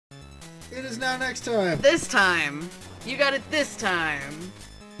It is now next time. This time. You got it this time.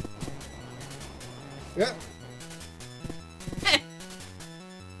 Yep.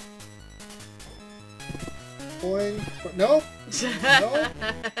 Boing. Nope. No.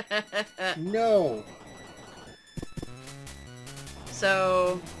 No.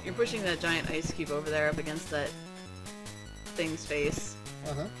 So, you're pushing that giant ice cube over there up against that thing's face.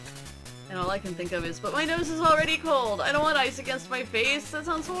 Uh-huh. And all I can think of is, but my nose is already cold. I don't want ice against my face. That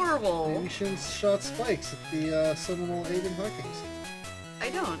sounds horrible. Maybe you shouldn't shot spikes at the Seminole Aiden Hawkins. I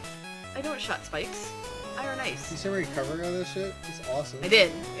don't shot spikes. Iron You ice. see me recovering on this shit? It's awesome. I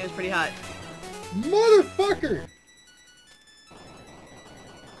did. It was pretty hot. Motherfucker!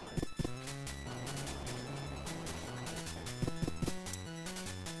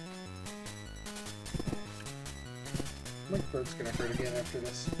 My throat's gonna hurt again after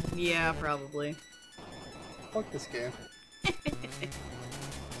this. Yeah, probably. Fuck this game.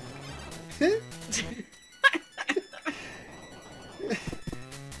 It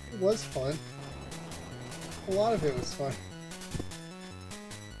was fun. A lot of it was fun.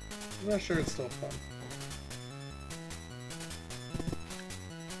 I'm not sure it's still fun.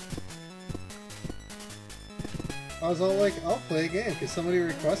 I was all like, I'll play a game because somebody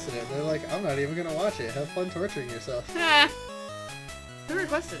requested it. They're like, I'm not even gonna watch it. Have fun torturing yourself. Who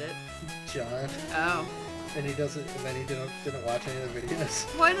requested it? John. Oh. And he doesn't. And then he didn't watch any of the videos.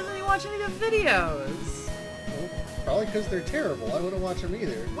 Why doesn't he watch any of the videos? Well, probably because they're terrible. I wouldn't watch them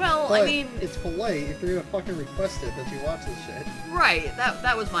either. Well, But I mean... it's polite if you're gonna fucking request it that you watch this shit. Right,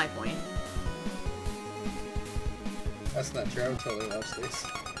 that was my point. That's not true. I would totally watch these.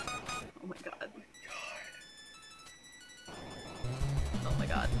 Oh my god. Oh my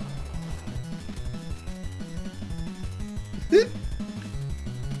god.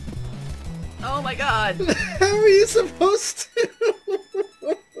 Oh my god. How are you supposed to?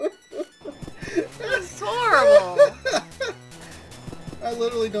 That's horrible. I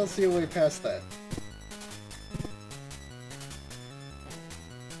literally don't see a way past that.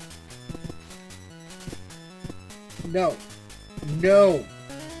 No. No.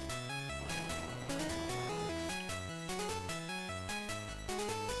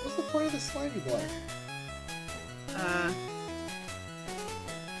 What's the point of the slimy block? I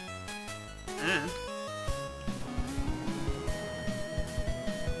don't know.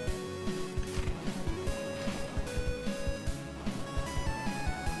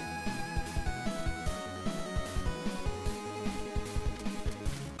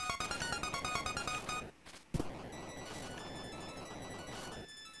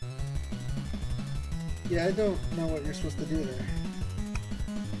 Yeah, I don't know what you're supposed to do there.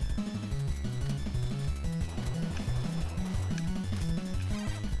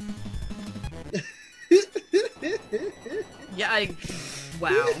 Yeah,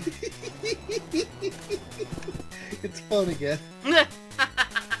 wow. It's fun again.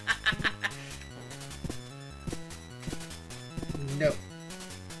 No.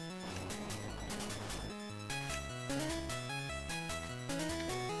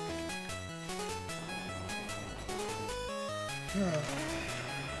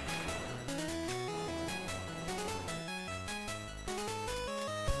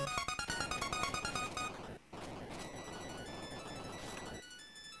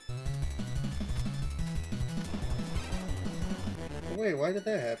 Wait, why did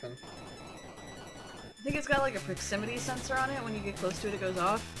that happen? I think it's got like a proximity sensor on it. When you get close to it, it goes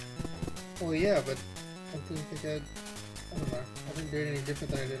off. Well, yeah, but I didn't think I don't know. I didn't do it any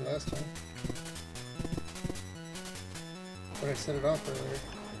different than I did last time. But I set it off earlier.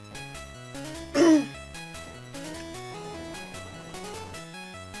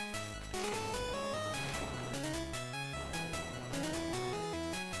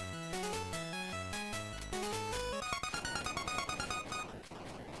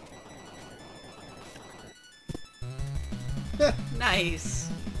 Nice.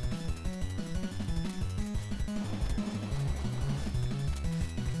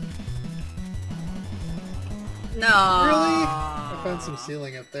 No. Really? I found some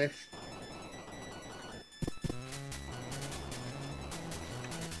ceiling up there.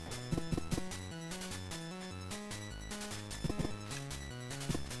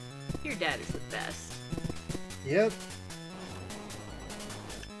 Your dad is the best. Yep.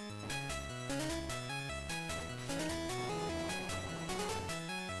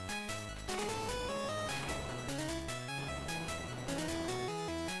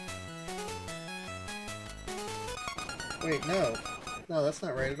 Wait, no. No, that's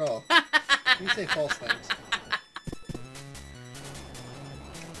not right at all. You say false things.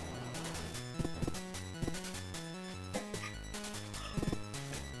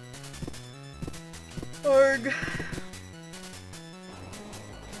 Org.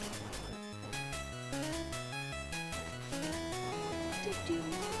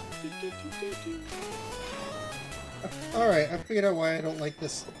 Alright, I figured out why I don't like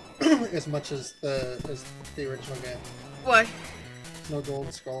this as much as the original game. What? No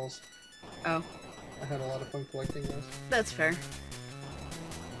gold skulls. Oh, I had a lot of fun collecting those. that's fair.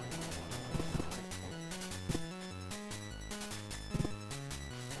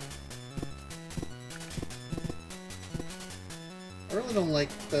 I really don't like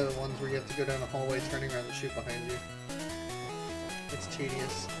the ones where you have to go down a hallway turning around to shoot behind you. It's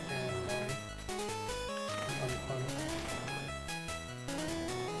tedious and annoying. Unfun.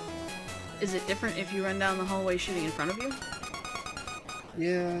 Is it different if you run down the hallway shooting in front of you?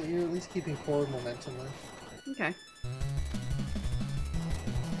 Yeah, you're at least keeping forward momentum then. Okay.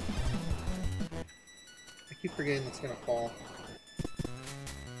 I keep forgetting that's gonna fall.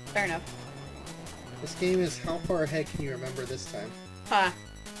 Fair enough. This game is how far ahead can you remember this time? Ha.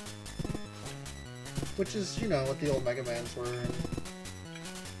 Which is, you know, what the old Mega Mans were and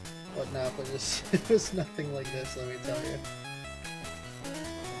whatnot, but it was nothing like this, let me tell you.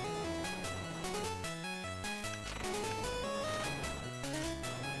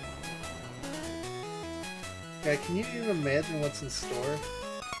 Yeah, can you even imagine what's in store?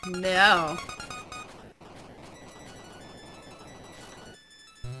 No.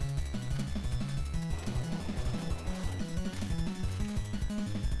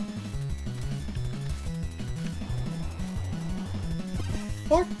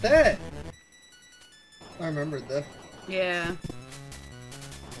 Fuck that! I remembered though. Yeah.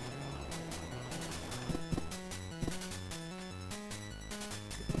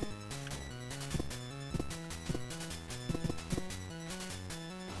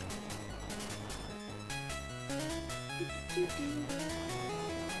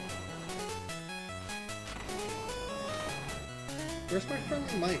 Where's my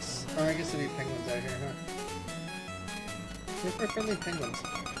friendly mice? Oh, I guess it'd be penguins out here, huh? Where's my friendly penguins?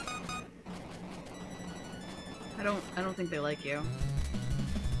 I don't think they like you.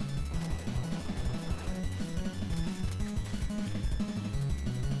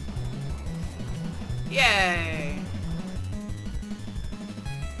 Yay!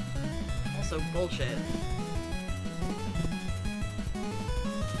 Also bullshit.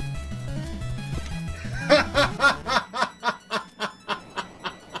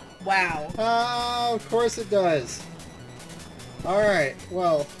 Wow. Oh, of course it does. Alright,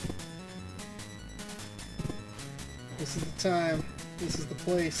 well. This is the time. This is the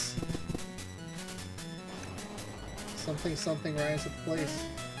place. Something something rhymes with place.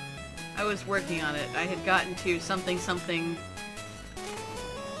 I was working on it. I had gotten to something something.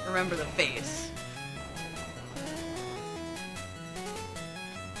 Remember the face.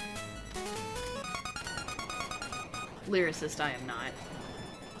 Lyricist, I am not.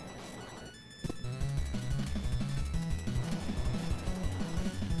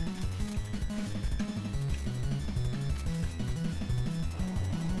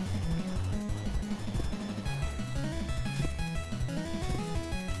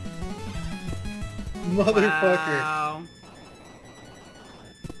 Motherfucker. Wow.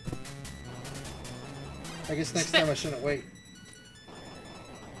 I guess next time I shouldn't wait.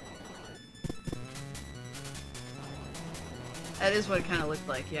 That is what it kind of looked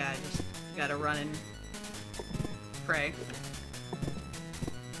like, yeah. I just gotta run and pray.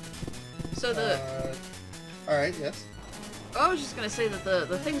 So the... Alright, yes. I was just gonna say that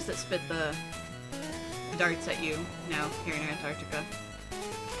the things that spit the darts at you now here in Antarctica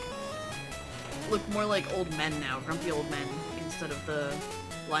look more like old men now, grumpy old men, instead of the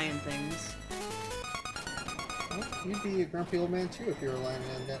lion things. Well, you'd be a grumpy old man too if you were lying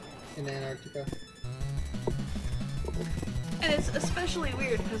in Antarctica. And it's especially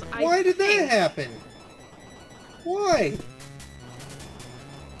weird because Why did that happen? Why?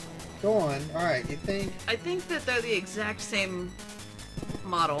 Go on. Alright, you think? I think that they're the exact same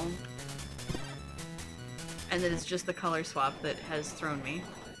model. And that it's just the color swap that has thrown me.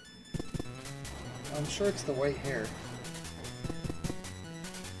 I'm sure it's the white hair.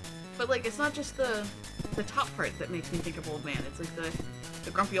 But like, it's not just the top part that makes me think of old man. It's like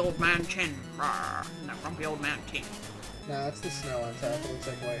the grumpy old man chin. Rawr, and that grumpy old man teeth. Nah, it's the snow on top. It looks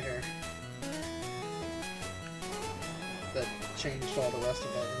like white hair. That changed all the rest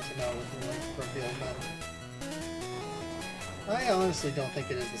of it into now looking like grumpy old men. I honestly don't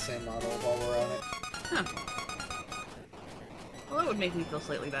think it is the same model while we're on it. Huh. Well, that would make me feel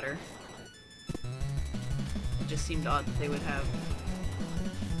slightly better. It just seemed odd that they would have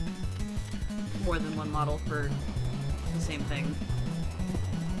more than one model for the same thing.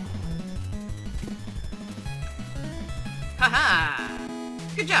 Haha!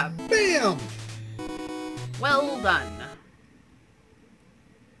 Good job. Bam! Well done.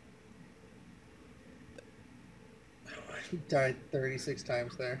 He died 36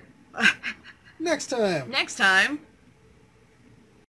 times there. Next time! Next time,